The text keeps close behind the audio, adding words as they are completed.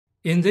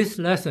In this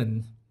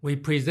lesson, we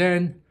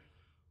present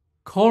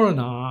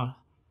Columnar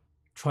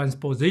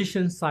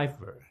transposition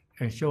cipher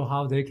and show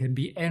how they can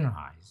be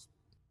analyzed.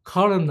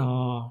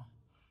 Columnar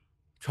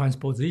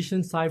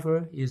transposition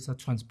cipher is a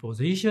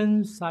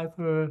transposition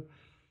cipher.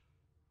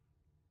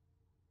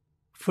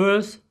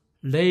 First,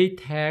 lay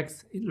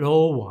text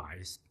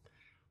row-wise.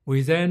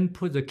 We then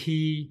put the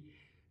key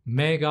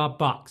mega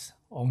box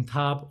on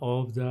top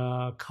of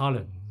the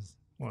columns,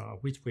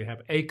 which we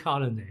have 8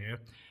 columns there.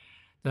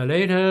 The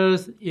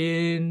letters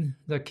in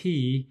the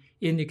key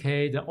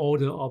indicate the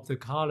order of the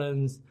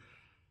columns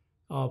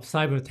of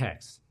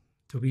ciphertext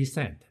to be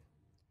sent.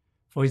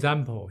 For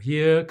example,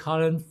 here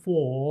column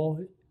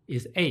 4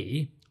 is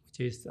A, which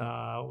is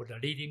the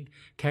leading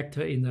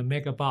character in the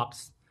mega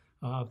box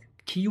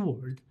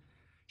keyword,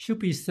 should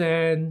be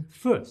sent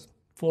first,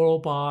 followed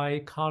by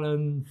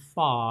column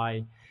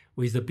 5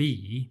 with a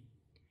B,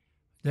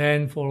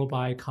 then followed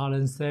by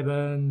column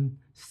 7,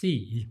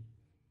 C,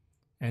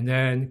 and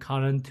then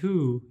column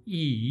 2,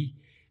 E,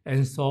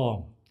 and so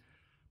on.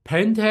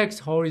 Plain text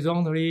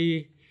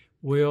horizontally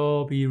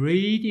will be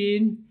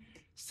reading,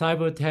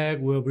 ciphertext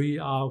will read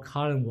out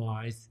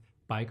column-wise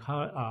by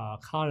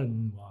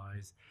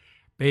column-wise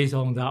based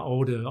on the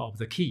order of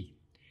the key.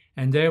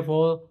 And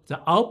therefore, the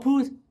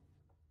output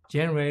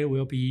generated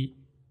will be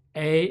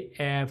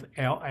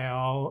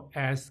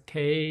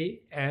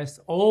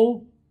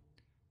AFLLSKSO,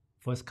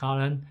 first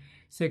column,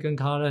 second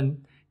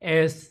column,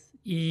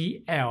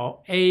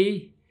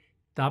 SELAWAIA.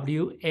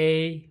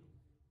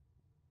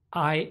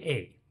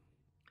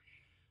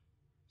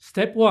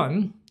 Step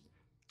 1,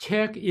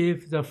 check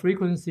if the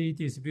frequency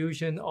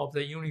distribution of the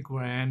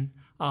unigram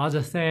are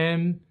the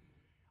same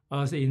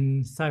as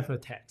in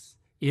ciphertext.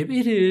 If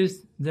it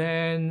is,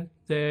 then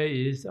there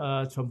is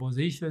a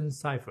transposition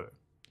cipher.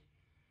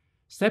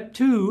 Step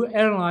 2,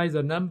 analyze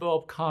the number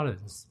of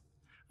columns.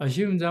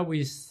 Assume that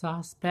we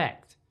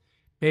suspect,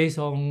 based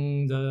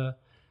on the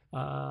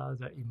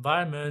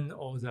environment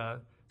or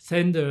the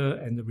sender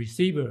and the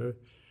receiver,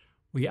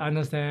 we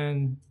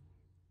understand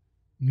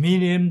 $1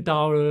 million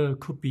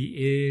could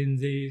be in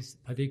these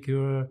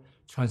particular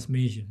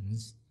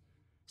transmissions,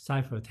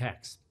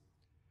 ciphertext.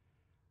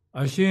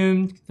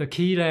 Assume the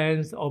key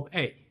length of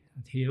A.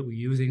 Here we're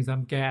using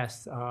some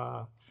guess.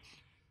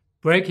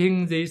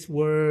 Breaking this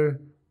word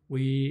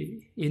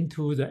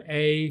into the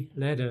A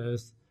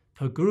letters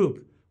per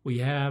group, we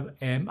have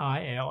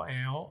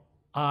MILLIOND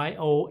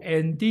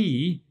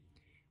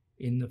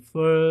in the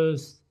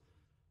first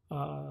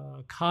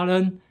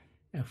column,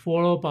 and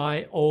followed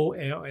by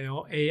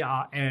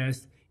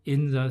OLLARS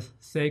in the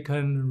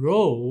second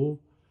row.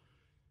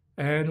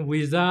 And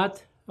with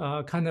that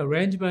kind of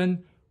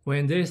arrangement,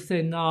 when they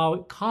send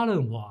out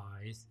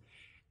column-wise,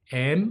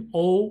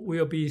 MO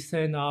will be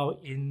sent out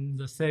in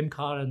the same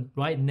column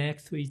right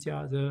next to each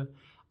other.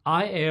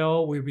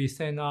 IL will be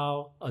sent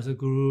out as a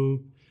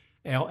group,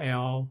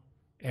 LL,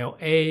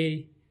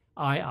 LA,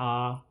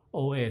 IR,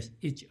 OS,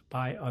 each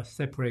by a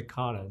separate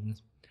column.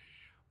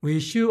 We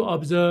should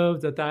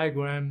observe the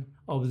diagram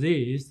of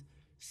this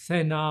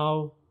sent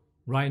out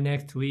right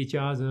next to each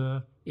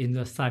other in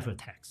the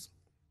ciphertext.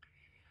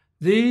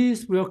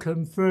 This will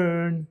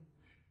confirm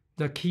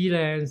the key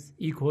length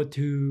equal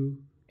to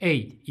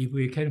 8 if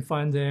we can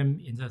find them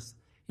in the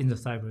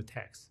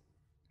ciphertext.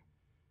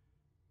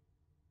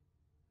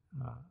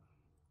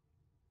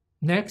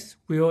 Next,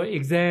 we will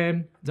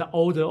examine the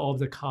order of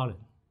the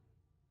column.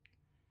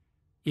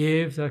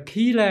 If the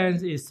key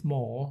length is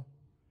small,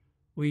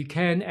 we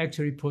can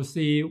actually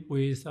proceed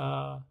with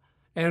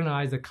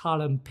analyze the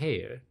column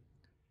pair,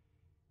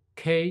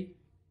 K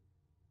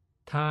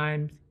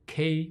times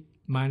K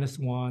minus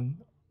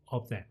 1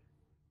 of them.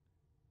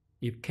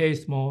 If K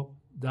is small,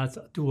 that's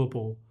a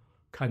doable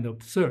kind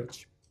of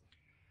search.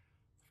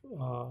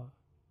 The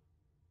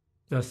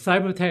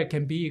ciphertext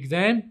can be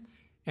examined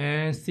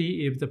and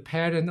see if the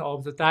pattern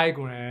of the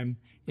diagram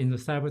in the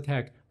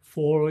ciphertext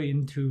fall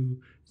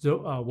into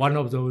one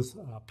of those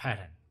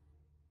patterns.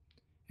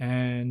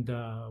 And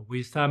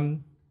with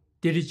some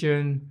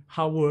diligent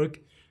hard work,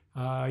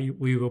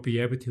 we will be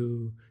able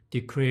to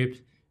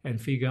decrypt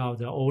and figure out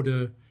the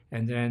order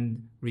and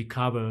then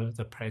recover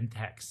the plain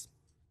text.